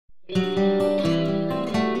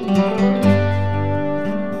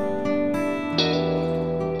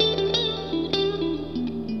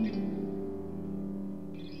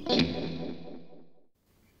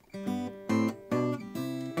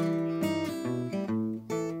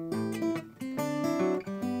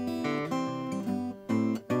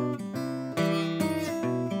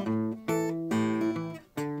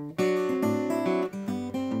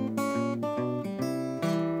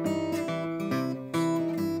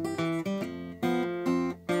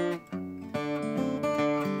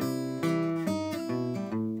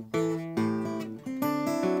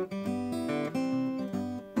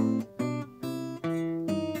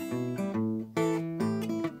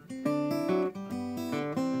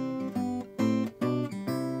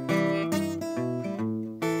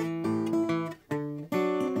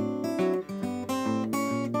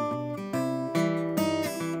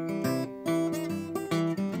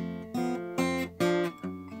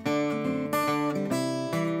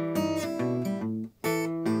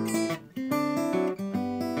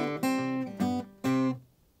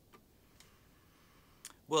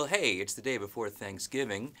Well, hey, it's the day before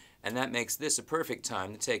Thanksgiving, and that makes this a perfect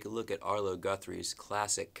time to take a look at Arlo Guthrie's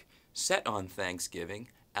classic set on Thanksgiving,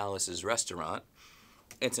 Alice's Restaurant.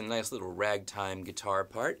 It's a nice little ragtime guitar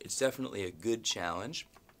part. It's definitely a good challenge,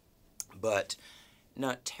 but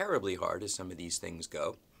not terribly hard as some of these things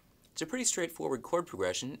go. It's a pretty straightforward chord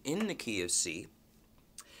progression in the key of C,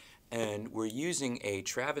 and we're using a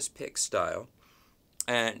Travis pick style,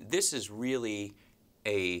 and this is really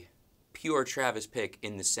a pure Travis pick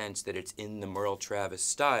in the sense that it's in the Merle Travis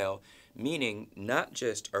style, meaning not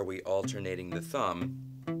just are we alternating the thumb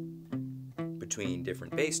between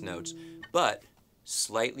different bass notes, but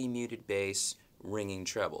slightly muted bass, ringing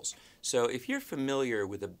trebles. So if you're familiar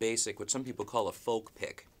with a basic, what some people call a folk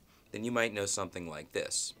pick, then you might know something like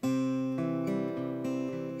this.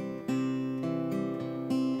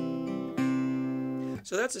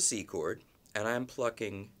 So that's a C chord, and I'm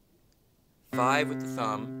plucking 5 with the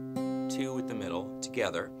thumb, 2 with the middle,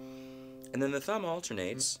 together, and then the thumb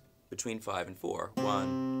alternates between 5 and 4.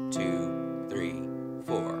 1, 2, 3,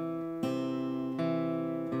 4.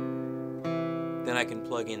 Then I can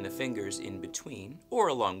plug in the fingers in between, or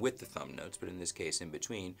along with the thumb notes, but in this case in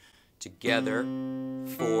between, together,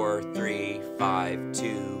 4, 3, 5,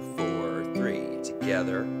 2, 4, 3,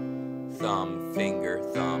 together, thumb, finger,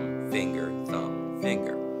 thumb, finger, thumb,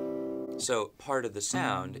 finger. So part of the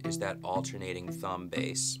sound is that alternating thumb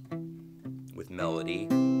bass with melody.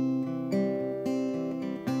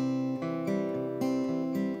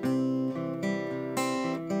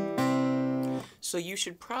 So you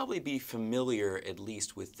should probably be familiar at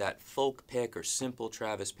least with that folk pick or simple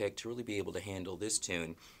Travis pick to really be able to handle this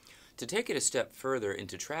tune. To take it a step further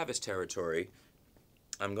into Travis territory,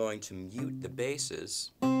 I'm going to mute the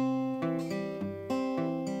basses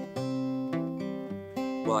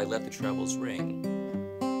while I let the trebles ring.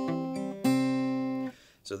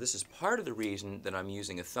 So this is part of the reason that I'm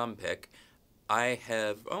using a thumb pick. I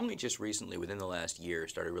have only just recently, within the last year,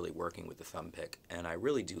 started really working with the thumb pick, and I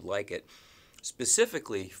really do like it,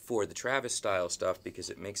 specifically for the Travis style stuff, because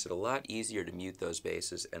it makes it a lot easier to mute those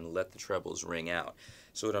basses and let the trebles ring out.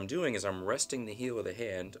 So what I'm doing is I'm resting the heel of the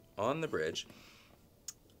hand on the bridge,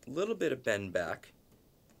 a little bit of bend back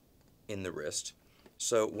in the wrist,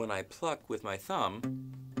 so when I pluck with my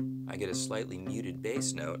thumb, I get a slightly muted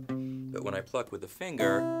bass note, but when I pluck with the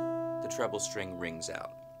finger, the treble string rings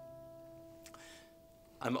out.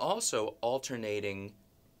 I'm also alternating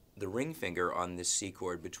the ring finger on this C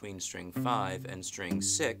chord between string 5 and string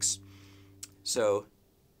 6. So,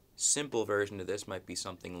 simple version of this might be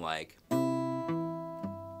something like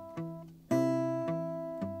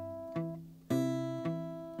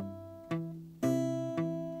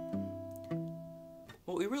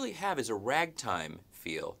what we really have is a ragtime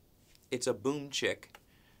feel. It's a boom chick,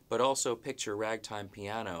 but also picture ragtime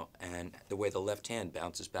piano and the way the left hand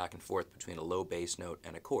bounces back and forth between a low bass note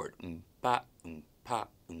and a chord. Pa, pa,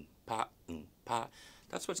 pa, pa.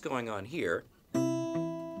 That's what's going on here.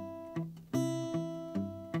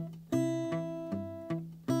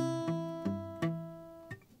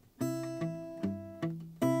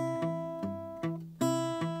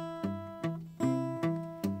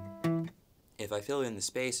 If I fill in the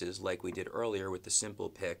spaces like we did earlier with the simple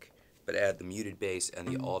pick, but add the muted bass and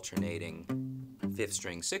the alternating 5th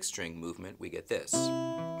string, 6th string movement, we get this.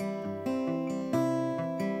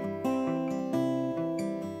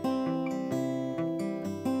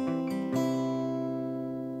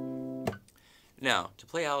 Now, to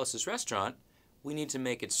play Alice's Restaurant, we need to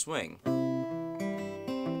make it swing.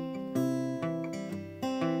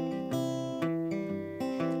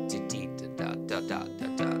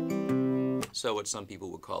 Da-da-da-da-da. So what some people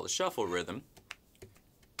would call a shuffle rhythm.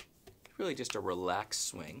 Really just a relaxed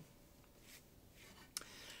swing.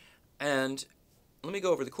 And let me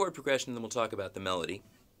go over the chord progression, and then we'll talk about the melody.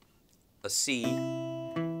 A C,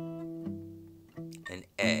 an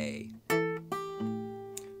A.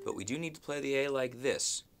 But we do need to play the A like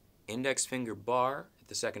this. Index finger bar at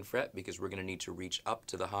the 2nd fret, because we're going to need to reach up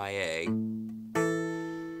to the high A. And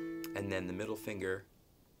then the middle finger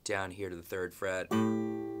down here to the 3rd fret.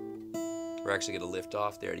 We're actually going to lift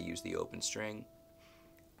off there to use the open string.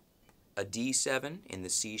 A D7 in the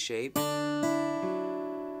C shape.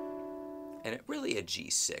 And really a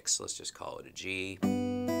G6, let's just call it a G.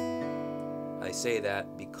 I say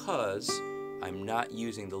that because I'm not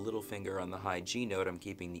using the little finger on the high G note, I'm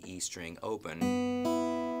keeping the E string open.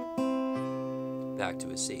 Back to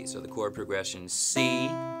a C. So the chord progression C,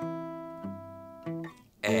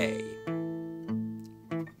 A,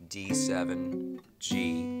 D7,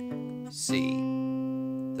 G, C.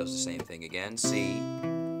 Does the same thing again. C,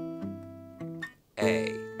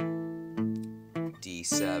 A,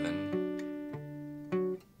 D7,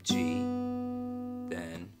 G,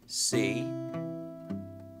 then C,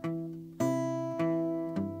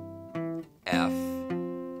 F,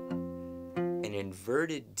 an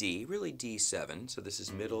inverted D, really D7, so this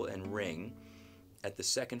is middle and ring, at the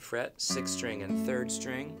 2nd fret, 6th string and 3rd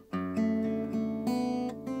string,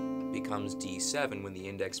 becomes D7 when the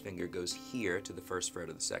index finger goes here to the 1st fret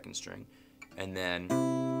of the 2nd string, and then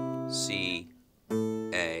C,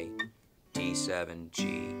 A, D7,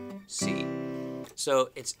 G, C. So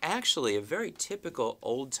it's actually a very typical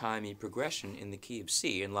old-timey progression in the key of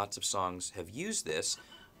C, and lots of songs have used this.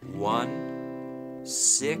 1,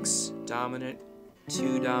 6 dominant,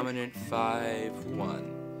 2 dominant, 5,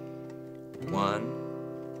 1.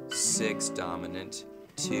 1, 6 dominant,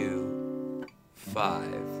 2,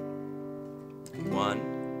 5. 1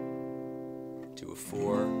 to a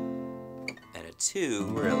 4 and a 2,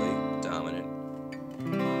 really dominant.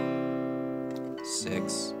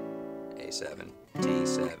 6, A7,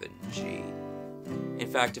 D7, G. In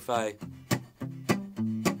fact, if I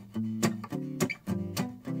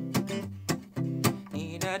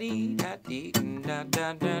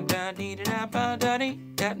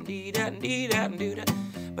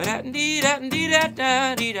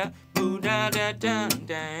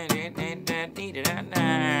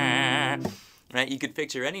right, you could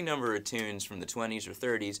picture any number of tunes from the 20s or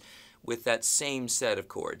 30s with that same set of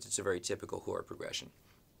chords. It's a very typical chord progression.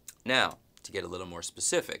 Now, to get a little more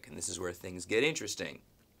specific, and this is where things get interesting,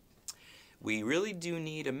 we really do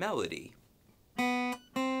need a melody.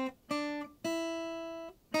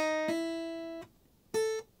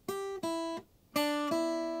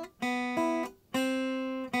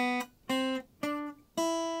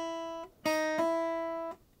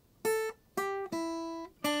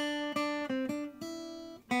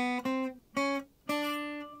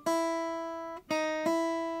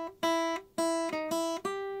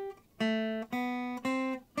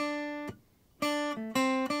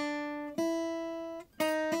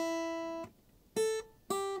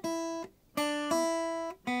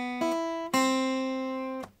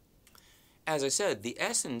 As I said, the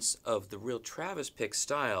essence of the real Travis pick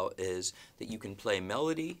style is that you can play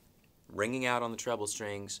melody, ringing out on the treble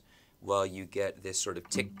strings, while you get this sort of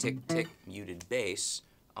tick, tick, tick muted bass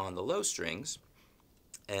on the low strings,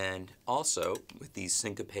 and also with these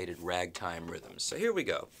syncopated ragtime rhythms. So here we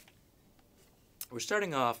go. We're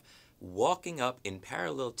starting off walking up in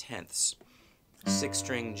parallel tenths. 6th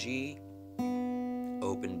string G,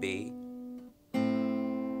 open B,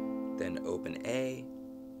 then open A,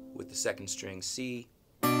 with the 2nd string C,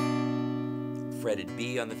 fretted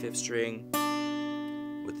B on the 5th string,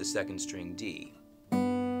 with the 2nd string D.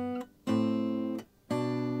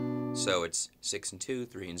 So it's 6 and 2,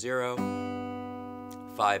 3 and 0,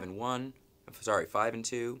 5 and 1, sorry, 5 and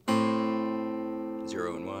 2,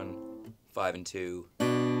 0 and 1, 5 and 2, 2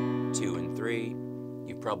 and 3.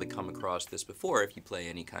 You've probably come across this before if you play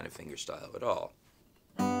any kind of finger style at all.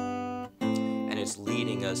 And it's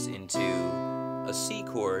leading us into a C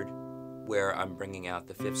chord where I'm bringing out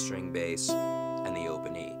the 5th string bass and the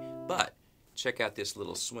open E. But check out this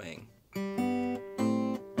little swing.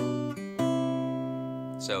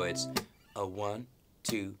 So it's a 1,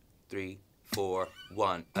 2, 3, 4,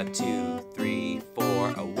 1, a 2, 3,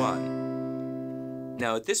 4, a 1.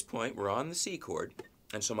 Now at this point we're on the C chord,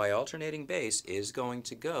 and so my alternating bass is going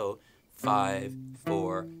to go 5,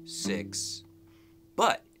 4, 6.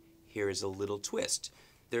 But here is a little twist.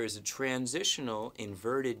 There is a transitional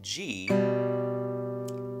inverted G where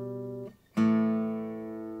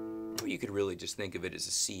you could really really just think of it as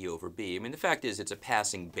a C over B. I mean, the fact is it's a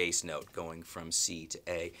passing bass note going from C to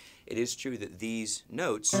A. It is true that these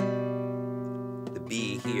notes, the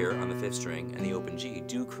B here on the 5th string and the open G,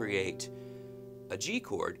 do create a G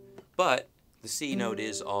chord, but the C note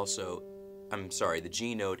is also, the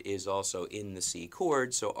G note is also in the C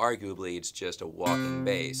chord, so arguably it's just a walking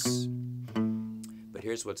bass. But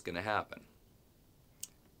here's what's going to happen.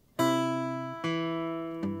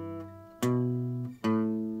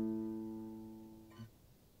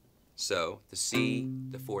 So the C,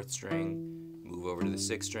 the 4th string, move over to the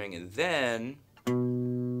 6th string, and then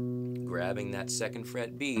grabbing that 2nd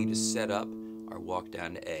fret B to set up our walk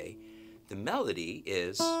down to A. The melody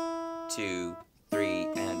is 2, 3,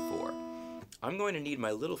 and 4. I'm going to need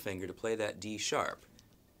my little finger to play that D sharp.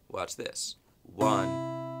 Watch this.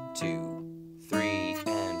 1, 2, 3,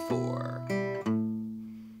 and 4.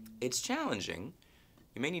 It's challenging.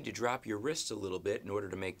 You may need to drop your wrist a little bit in order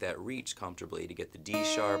to make that reach comfortably to get the D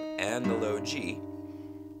sharp and the low G.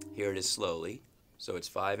 Here it is slowly. So it's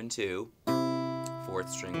 5 and 2, 4th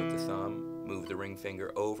string with the thumb, move the ring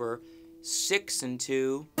finger over, 6 and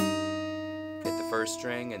 2, hit the 1st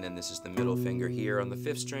string, and then this is the middle finger here on the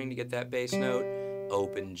 5th string to get that bass note,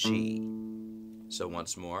 open G. So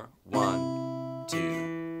once more, 1,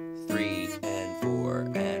 2, 3, and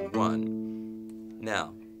 4, and 1.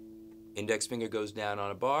 Now, index finger goes down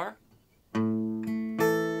on a bar.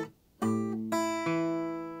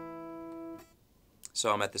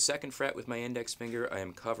 So I'm at the 2nd fret with my index finger. I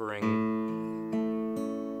am covering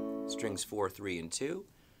strings 4, 3, and 2.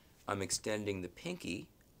 I'm extending the pinky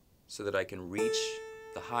so that I can reach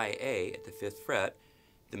the high A at the 5th fret.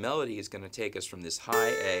 The melody is going to take us from this high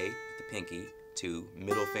A with the pinky to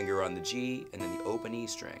middle finger on the G and then the open E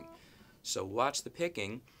string. So watch the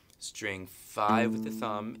picking. String 5 with the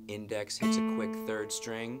thumb, index hits a quick 3rd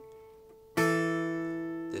string.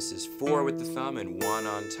 This is 4 with the thumb and 1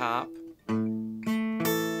 on top.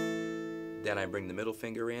 Then I bring the middle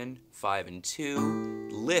finger in, 5 and 2,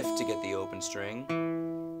 lift to get the open string,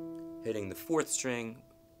 hitting the 4th string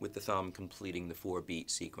with the thumb, completing the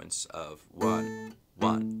 4-beat sequence of 1,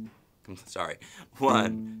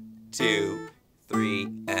 2, 3,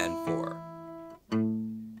 and 4.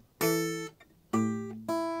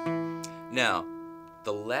 Now,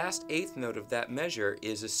 the last 8th note of that measure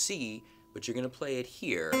is a C, but you're going to play it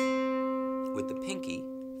here with the pinky,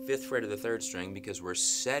 5th fret of the 3rd string, because we're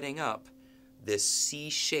setting up this C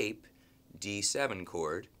shape D7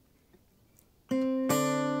 chord.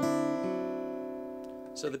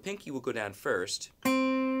 So the pinky will go down first,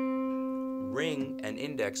 ring and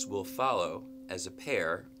index will follow as a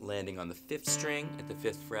pair, landing on the 5th string at the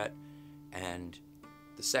 5th fret and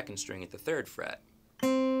the 2nd string at the 3rd fret.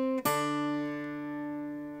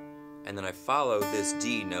 And then I follow this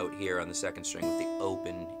D note here on the 2nd string with the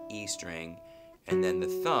open E string, and then the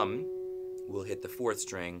thumb will hit the 4th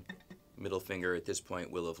string, middle finger at this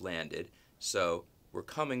point will have landed. So we're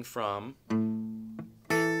coming from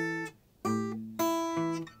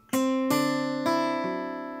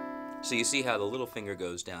so you see how the little finger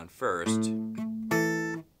goes down first, and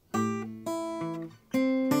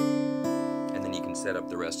then you can set up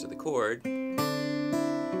the rest of the chord.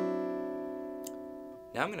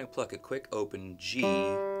 Now I'm going to pluck a quick open G,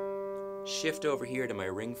 shift over here to my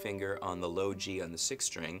ring finger on the low G on the 6th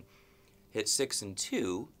string, hit 6 and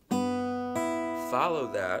 2,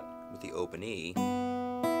 follow that with the open E,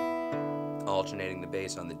 alternating the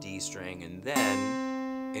bass on the D string, and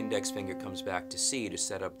then index finger comes back to C to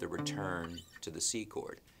set up the return to the C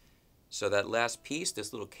chord. So that last piece,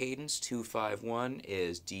 this little cadence, 2, 5, 1,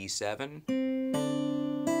 is D7,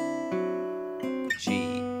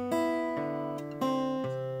 G.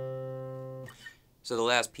 So the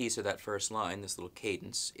last piece of that first line, this little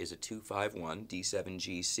cadence, is a 2, 5, 1, D7,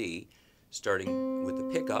 G, C, starting with the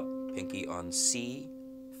pickup, pinky on C,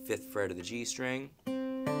 5th fret of the G string,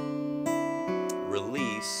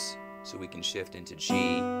 release, so we can shift into G,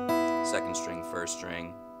 2nd string, 1st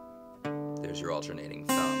string, there's your alternating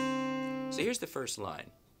thumb. So here's the first line.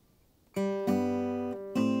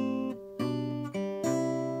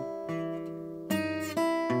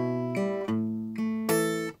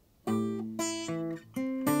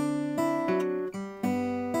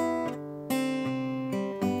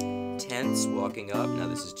 Tenths walking up. Now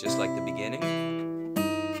this is just like the beginning.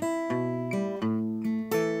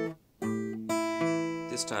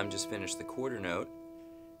 This time just finish the quarter note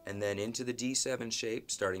and then into the D7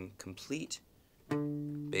 shape, starting complete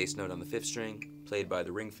bass note on the 5th string, played by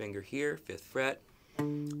the ring finger here, 5th fret.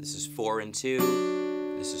 This is 4 and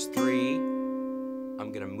 2. This is 3.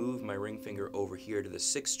 I'm going to move my ring finger over here to the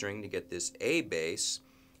 6th string to get this A bass.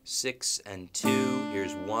 6 and 2.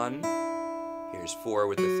 Here's 1. Here's 4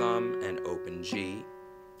 with the thumb and open G.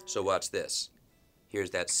 So watch this.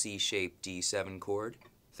 Here's that C-shaped D7 chord,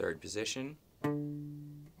 3rd position.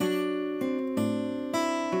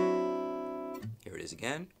 Here it is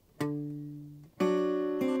again.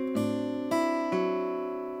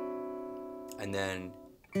 And then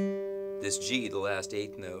this G, the last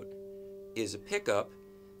 8th note, is a pickup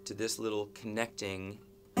to this little connecting.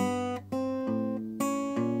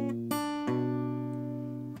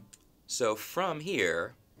 So from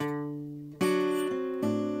here,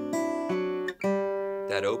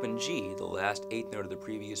 that open G, the last 8th note of the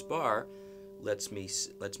previous bar, lets me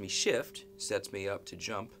shift, sets me up to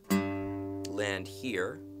jump, land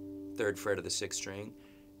here, 3rd fret of the 6th string,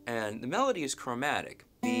 and the melody is chromatic.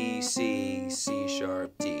 B, C, C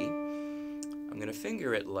sharp, D. I'm going to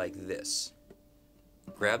finger it like this.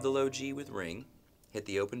 Grab the low G with ring, hit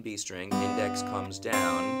the open B string, index comes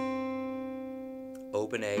down,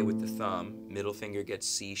 open A with the thumb, middle finger gets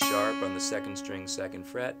C sharp on the 2nd string, 2nd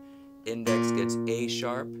fret, index gets A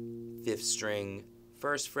sharp, 5th string,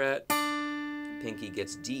 1st fret, pinky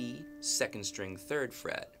gets D, 2nd string, 3rd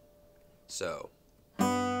fret. So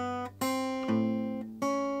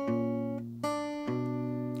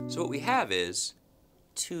what we have is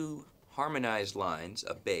 2 harmonized lines,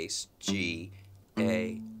 a bass, G,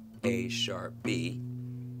 A sharp, B,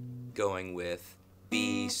 going with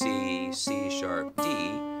B, C, C sharp, D,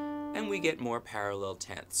 and we get more parallel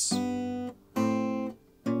tenths.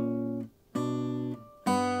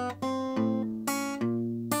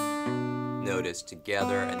 Notice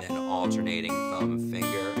together and then alternating thumb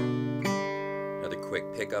finger. Another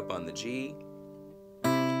quick pickup on the G.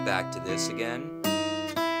 Back to this again.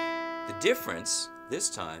 The difference this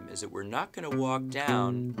time is that we're not going to walk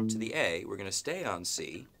down to the A, we're going to stay on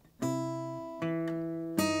C.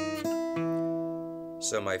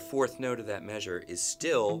 So my 4th note of that measure is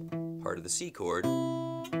still part of the C chord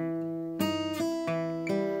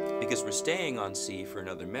because we're staying on C for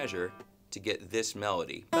another measure to get this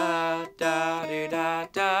melody. Ba, da, da, da,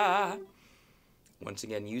 da. Once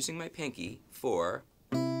again, using my pinky for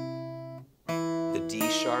the D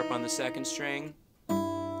sharp on the 2nd string,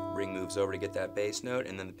 ring moves over to get that bass note,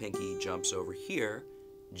 and then the pinky jumps over here,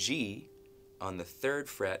 G on the 3rd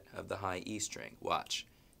fret of the high E string. Watch.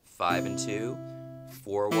 5 and 2,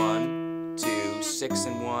 4, 1, 2, 6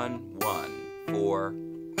 and 1, 1, 4,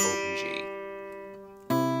 open G.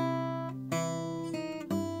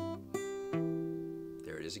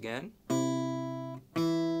 There it is again.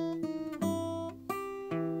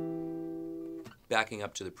 Backing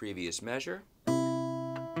up to the previous measure.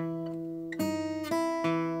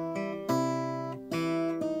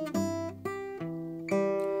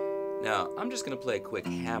 Now, I'm just going to play a quick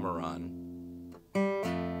hammer-on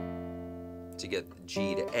to get the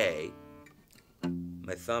G to A.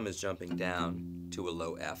 My thumb is jumping down to a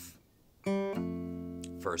low F,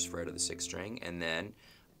 1st fret of the 6th string, and then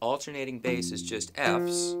alternating bass is just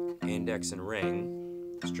Fs, index and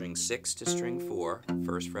ring, string 6 to string 4,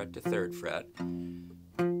 1st fret to 3rd fret.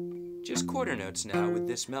 Just quarter notes now with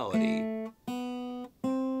this melody.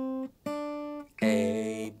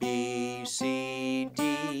 A, B, C,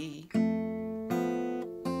 D.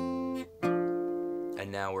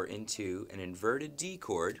 And now we're into an inverted D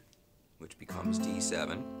chord, which becomes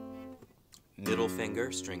D7. Middle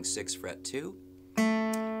finger, string 6, fret 2.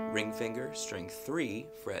 Ring finger, string 3,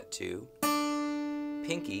 fret 2.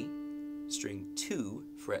 Pinky, string 2,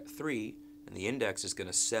 fret 3. And the index is going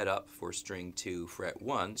to set up for string 2, fret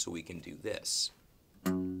 1, so we can do this.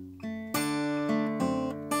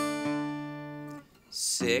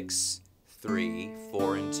 6, 3,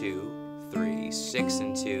 4 and 2, 3, 6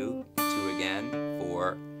 and 2, 2 again,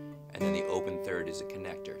 4, and then the open 3rd is a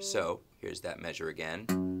connector. So here's that measure again.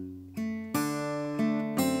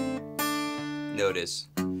 Notice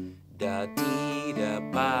da dee da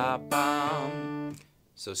ba bum.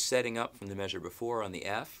 So setting up from the measure before on the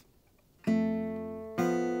F.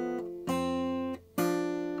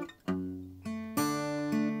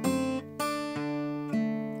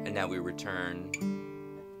 And now we return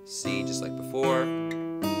C just like before,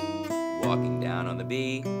 walking down on the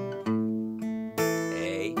B,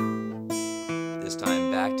 A, this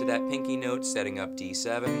time back to that pinky note, setting up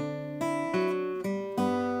D7,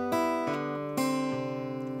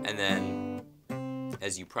 and then,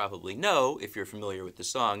 as you probably know, if you're familiar with the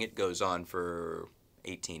song, it goes on for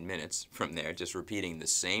 18 minutes from there, just repeating the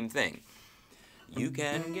same thing. You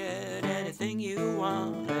can get anything you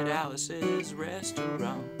want at Alice's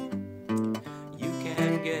restaurant. You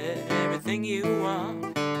can get everything you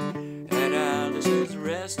want at Alice's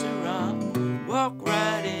restaurant. Walk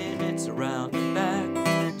right in, it's around the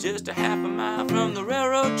back, just a half a mile from the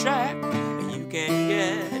railroad track. You can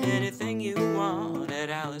get anything you want at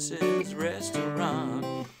Alice's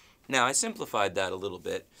restaurant. Now, I simplified that a little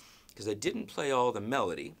bit because I didn't play all the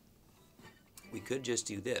melody. We could just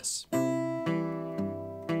do this.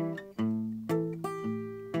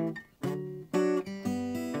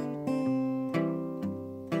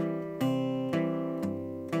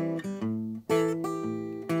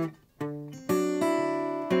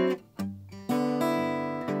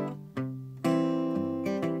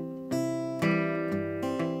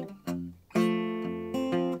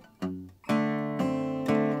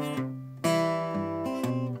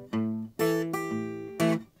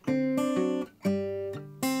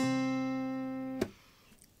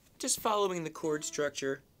 Just following the chord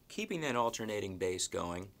structure, keeping that alternating bass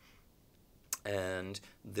going. And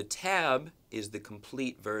the tab is the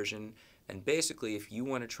complete version. And basically, if you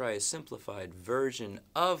want to try a simplified version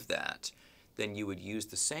of that, then you would use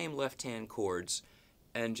the same left-hand chords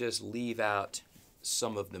and just leave out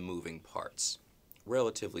some of the moving parts.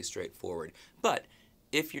 Relatively straightforward. But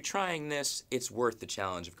if you're trying this, it's worth the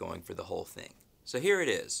challenge of going for the whole thing. So here it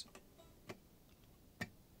is.